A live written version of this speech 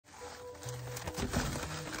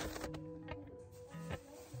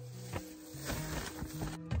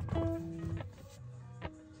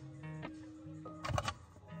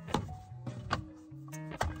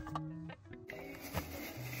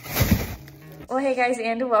Well, hey guys,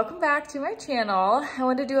 and welcome back to my channel. I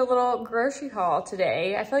wanted to do a little grocery haul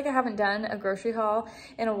today. I feel like I haven't done a grocery haul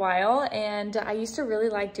in a while, and I used to really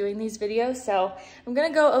like doing these videos, so I'm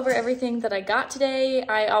gonna go over everything that I got today.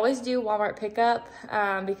 I always do Walmart pickup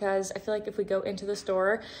because I feel like if we go into the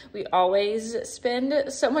store, we always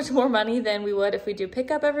spend so much more money than we would if we do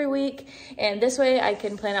pickup every week, and this way I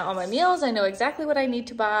can plan out all my meals. I know exactly what I need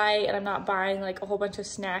to buy, and I'm not buying like a whole bunch of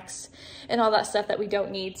snacks and all that stuff that we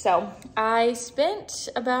don't need. So I spent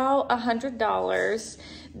about $100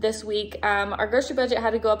 this week. Our grocery budget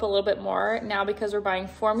had to go up a little bit more now because we're buying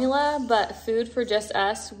formula, but food for just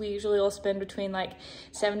us, we usually will spend between like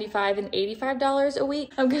 $75 and $85 a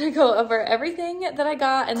week. I'm gonna go over everything that I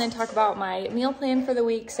got and then talk about my meal plan for the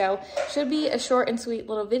week. So should be a short and sweet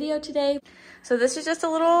little video today. So this is just a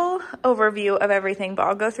little overview of everything, but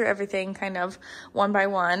I'll go through everything kind of one by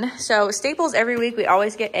one. So staples every week, we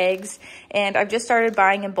always get eggs, and I've just started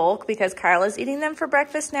buying in bulk because Kyle is eating them for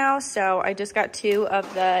breakfast now. So I just got 2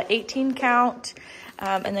 of the 18 count.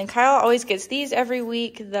 And then Kyle always gets these every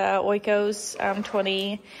week, the Oikos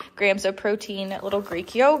 20 grams of protein little Greek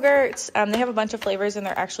yogurts. They have a bunch of flavors and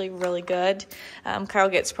they're actually really good. Kyle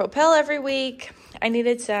gets Propel every week. I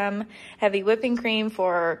needed some heavy whipping cream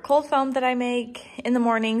for cold foam that I make in the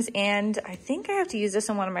mornings, and I think I have to use this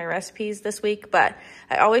in one of my recipes this week, but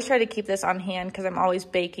I always try to keep this on hand because I'm always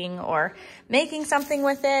baking or making something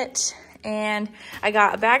with it. And I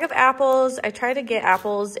got a bag of apples. I try to get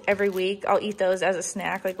apples every week. I'll eat those as a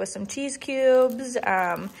snack, like with some cheese cubes,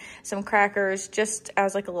 some crackers, just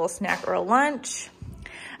as like a little snack or a lunch.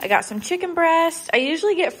 I got some chicken breast. I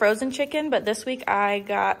usually get frozen chicken, but this week I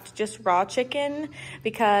got just raw chicken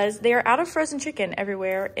because they are out of frozen chicken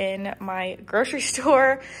everywhere in my grocery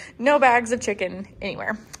store. No bags of chicken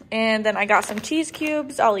anywhere. And then I got some cheese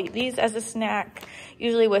cubes. I'll eat these as a snack,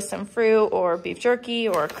 usually with some fruit or beef jerky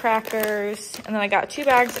or crackers. And then I got 2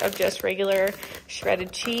 bags of just regular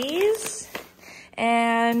shredded cheese.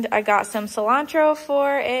 And I got some cilantro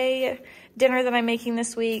for a dinner that I'm making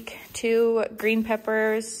this week, 2 green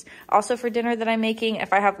peppers also for dinner that I'm making.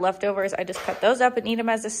 If I have leftovers, I just cut those up and eat them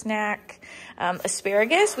as a snack.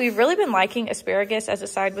 Asparagus, we've really been liking asparagus as a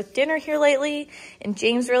side with dinner here lately, and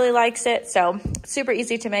James really likes it, so it's super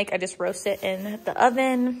easy to make. I just roast it in the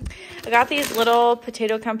oven. I got these little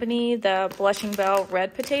potato company, the Blushing Bell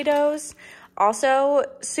red potatoes. Also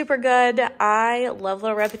super good. I love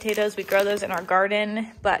little red potatoes. We grow those in our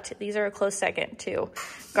garden, but these are a close second to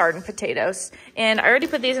garden potatoes. And I already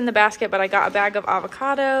put these in the basket, but I got a bag of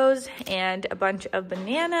avocados and a bunch of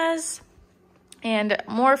bananas and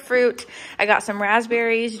more fruit. I got some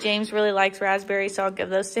raspberries. James really likes raspberries, so I'll give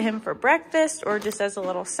those to him for breakfast or just as a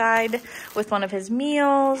little side with one of his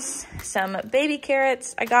meals. Some baby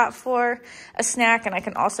carrots I got for a snack, and I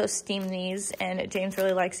can also steam these, and James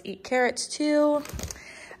really likes to eat carrots too.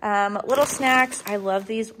 Little snacks. I love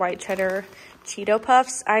these white cheddar Cheeto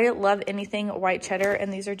Puffs. I love anything white cheddar,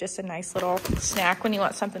 and these are just a nice little snack when you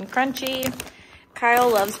want something crunchy.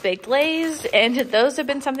 Kyle loves baked Lays, and those have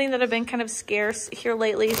been something that have been kind of scarce here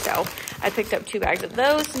lately, so I picked up 2 bags of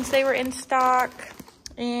those since they were in stock.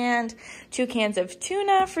 And 2 cans of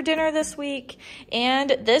tuna for dinner this week. And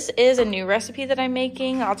this is a new recipe that I'm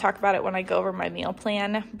making. I'll talk about it when I go over my meal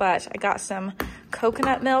plan, but I got some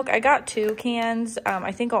coconut milk. I got 2 cans.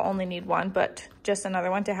 I think I'll only need 1, but just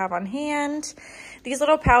another one to have on hand. These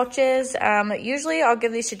little pouches, usually I'll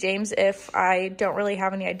give these to James if I don't really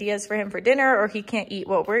have any ideas for him for dinner or he can't eat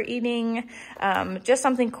what we're eating. Just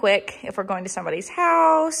something quick if we're going to somebody's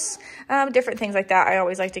house, different things like that. I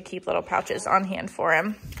always like to keep little pouches on hand for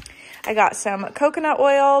him. I got some coconut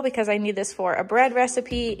oil because I need this for a bread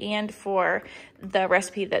recipe and for the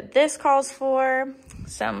recipe that this calls for.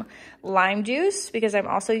 Some lime juice because I'm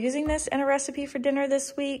also using this in a recipe for dinner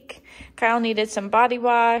this week. Kyle needed some body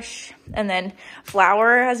wash, and then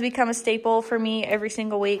flour has become a staple for me every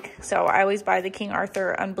single week. So I always buy the King Arthur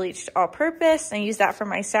unbleached all-purpose and use that for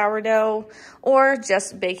my sourdough or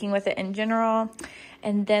just baking with it in general.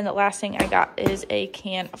 And then the last thing I got is a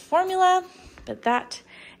can of formula, but that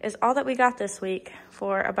is all that we got this week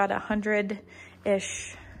for about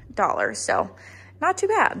 $100-ish. So not too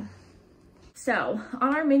bad. So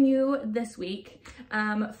on our menu this week,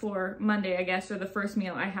 for Monday, I guess, or the first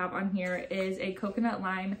meal I have on here is a coconut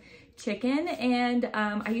lime chicken, and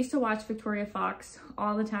I used to watch Victoria Foxx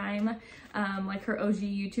all the time, like her OG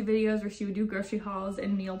YouTube videos where she would do grocery hauls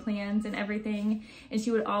and meal plans and everything, and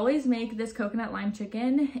she would always make this coconut lime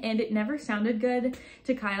chicken, and it never sounded good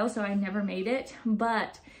to Kyle, so I never made it.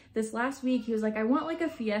 But this last week he was like, I want like a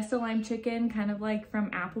Fiesta lime chicken, kind of like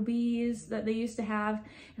from Applebee's that they used to have.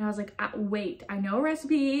 And I was like, wait, I know a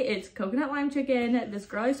recipe. It's coconut lime chicken. This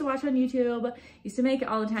girl I used to watch on YouTube, used to make it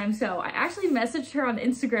all the time. So I actually messaged her on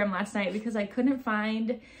Instagram last night because I couldn't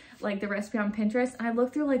find like the recipe on Pinterest. And I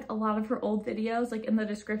looked through like a lot of her old videos, like in the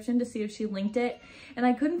description, to see if she linked it, and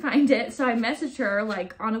I couldn't find it. So I messaged her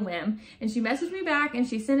like on a whim, and she messaged me back and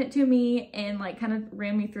she sent it to me and like kind of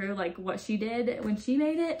ran me through like what she did when she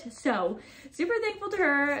made it. So super thankful to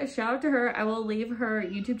her. Shout out to her. I will leave her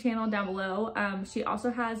YouTube channel down below. She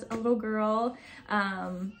also has a little girl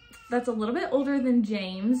that's a little bit older than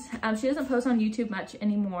James. She doesn't post on YouTube much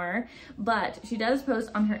anymore, but she does post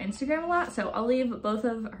on her Instagram a lot. So I'll leave both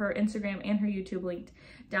of her Instagram and her YouTube linked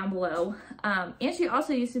down below. And she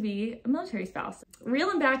also used to be a military spouse.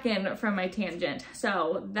 Reeling back in from my tangent.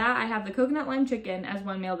 So that I have the coconut lime chicken as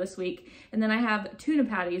one meal this week. And then I have tuna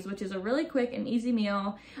patties, which is a really quick and easy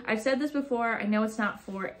meal. I've said this before, I know it's not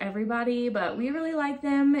for everybody, but we really like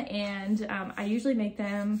them. And I usually make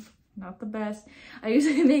them, not the best, I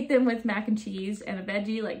usually make them with mac and cheese and a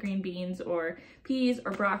veggie like green beans or peas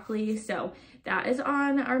or broccoli. So that is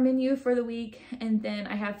on our menu for the week. And then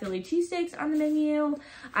I have Philly cheesesteaks on the menu.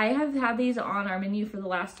 I have had these on our menu for the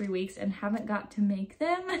last 3 weeks and haven't got to make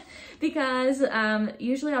them because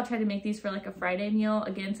usually I'll try to make these for like a Friday meal.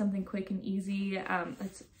 Again, something quick and easy.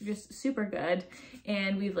 It's just super good.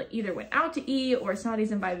 And we've like either went out to eat or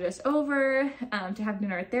somebody's invited us over to have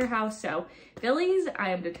dinner at their house. So Phillies, I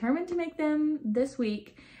am determined to make them this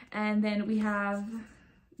week. And then we have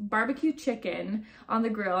barbecue chicken on the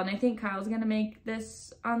grill, and I think Kyle's gonna make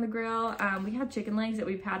this on the grill. We have chicken legs that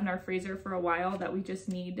we've had in our freezer for a while that we just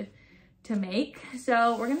need to make,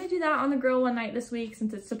 so we're gonna do that on the grill one night this week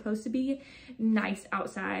since it's supposed to be nice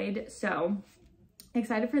outside. So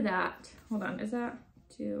excited for that. Hold on, is that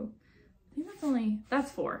 2? I think that's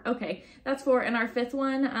 4. Okay, that's 4. And our 5th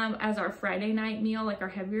one, as our Friday night meal, like our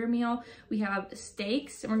heavier meal, we have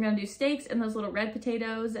steaks, and we're gonna do steaks and those little red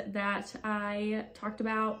potatoes that I talked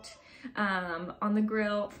about on the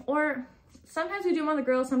grill. Or sometimes we do them on the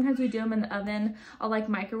grill, sometimes we do them in the oven. I'll like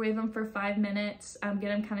microwave them for 5 minutes, get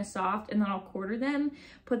them kind of soft, and then I'll quarter them,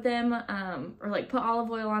 put them, or like put olive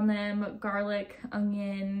oil on them, garlic,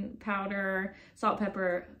 onion powder, salt,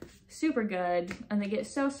 pepper. Super good, and they get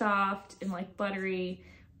so soft and like buttery.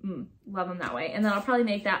 Love them that way. And then I'll probably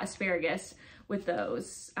make that asparagus with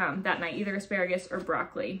those that night, either asparagus or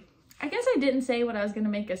broccoli. I guess I didn't say what I was gonna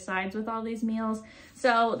make as sides with all these meals.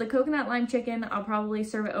 So the coconut lime chicken, I'll probably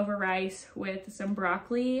serve it over rice with some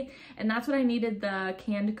broccoli. And that's what I needed the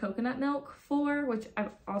canned coconut milk for, which I've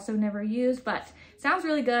also never used, but sounds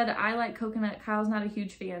really good. I like coconut. Kyle's not a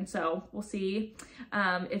huge fan, so we'll see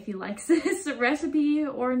if he likes this recipe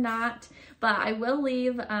or not. But I will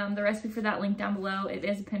leave the recipe for that link down below. It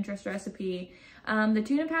is a Pinterest recipe. The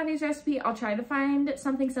tuna patties recipe, I'll try to find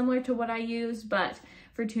something similar to what I use, but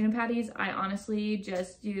for tuna patties, I honestly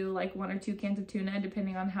just do like 1 or 2 cans of tuna,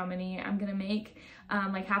 depending on how many I'm gonna make.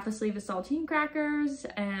 Like half a sleeve of saltine crackers,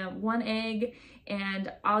 1 egg,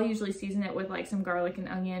 and I'll usually season it with like some garlic and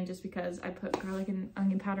onion, just because I put garlic and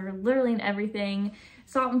onion powder literally in everything,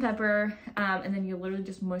 salt and pepper, and then you literally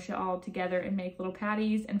just mush it all together and make little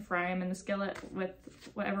patties and fry them in the skillet with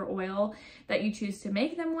whatever oil that you choose to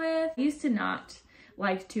make them with. I used to not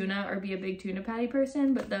like tuna or be a big tuna patty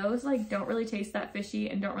person, but those like don't really taste that fishy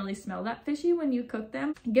and don't really smell that fishy when you cook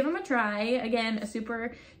them. Give them a try. Again, a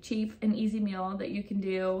super cheap and easy meal that you can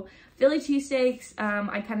do. Philly cheesesteaks,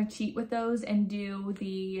 I kind of cheat with those and do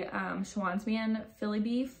the Schwansman Philly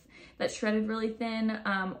beef that's shredded really thin,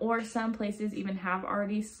 or some places even have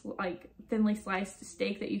already like thinly sliced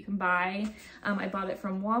steak that you can buy. I bought it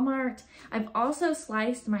from Walmart. I've also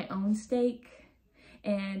sliced my own steak,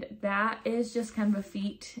 and that is just kind of a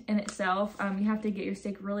feat in itself. You have to get your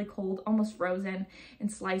steak really cold, almost frozen,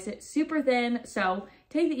 and slice it super thin. So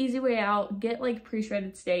take the easy way out, get like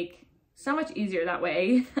pre-shredded steak. So much easier that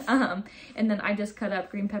way. And then I just cut up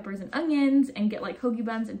green peppers and onions and get like hoagie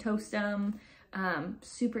buns and toast them.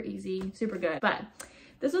 Super easy, super good. But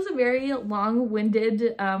this was a very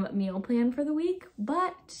long-winded meal plan for the week,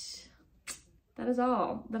 but that is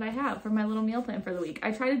all that I have for my little meal plan for the week.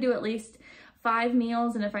 I try to do at least 5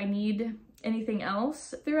 meals, and if I need anything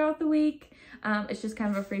else throughout the week. It's just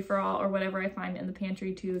kind of a free-for-all or whatever I find in the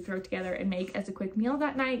pantry to throw together and make as a quick meal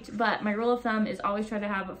that night. But my rule of thumb is always try to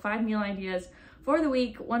have 5 meal ideas for the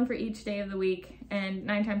week, 1 for each day of the week, and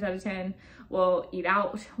 9 times out of 10, we'll eat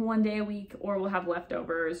out 1 day a week, or we'll have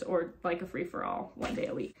leftovers, or like a free-for-all 1 day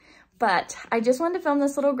a week. But I just wanted to film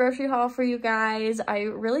this little grocery haul for you guys. I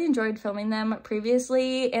really enjoyed filming them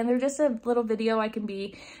previously, and they're just a little video I can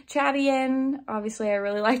be chatty in. Obviously, I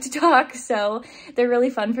really like to talk, so they're really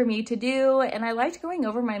fun for me to do, and I liked going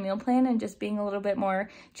over my meal plan and just being a little bit more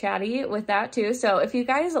chatty with that too. So if you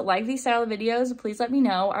guys like these style of videos, please let me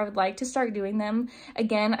know. I would like to start doing them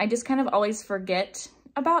again. I just kind of always forget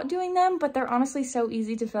about doing them, but they're honestly so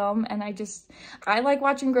easy to film, and I like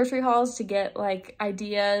watching grocery hauls to get like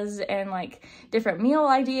ideas and like different meal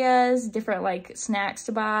ideas, different like snacks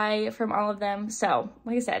to buy from all of them. So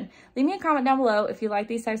like I said, leave me a comment down below if you like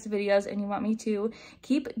these types of videos and you want me to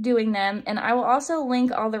keep doing them, and I will also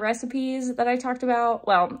link all the recipes that I talked about,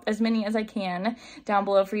 well, as many as I can, down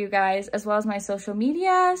below for you guys, as well as my social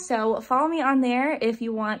media. So follow me on there if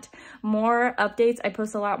you want more updates. I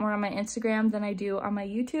post a lot more on my Instagram than I do on my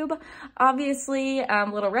YouTube. Obviously,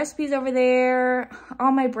 little recipes over there,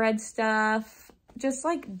 all my bread stuff, just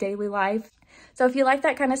like daily life. So if you like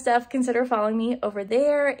that kind of stuff, consider following me over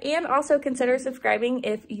there, and also consider subscribing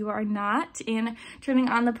if you are not, and turning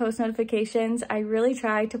on the post notifications. I really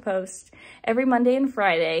try to post every Monday and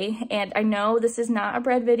Friday, and I know this is not a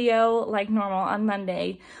bread video like normal on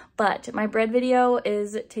Monday, but my bread video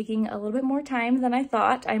is taking a little bit more time than I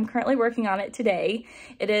thought. I'm currently working on it today.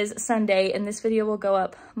 It is Sunday, and this video will go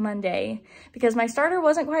up Monday because my starter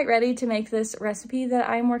wasn't quite ready to make this recipe that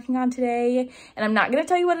I'm working on today. And I'm not gonna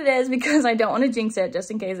tell you what it is because I don't wanna jinx it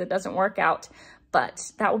just in case it doesn't work out.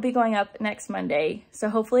 But that will be going up next Monday. So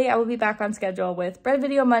hopefully I will be back on schedule with bread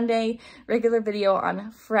video Monday, regular video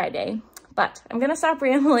on Friday. But I'm gonna stop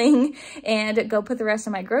rambling and go put the rest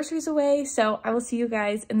of my groceries away. So I will see you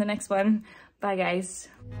guys in the next one. Bye, guys.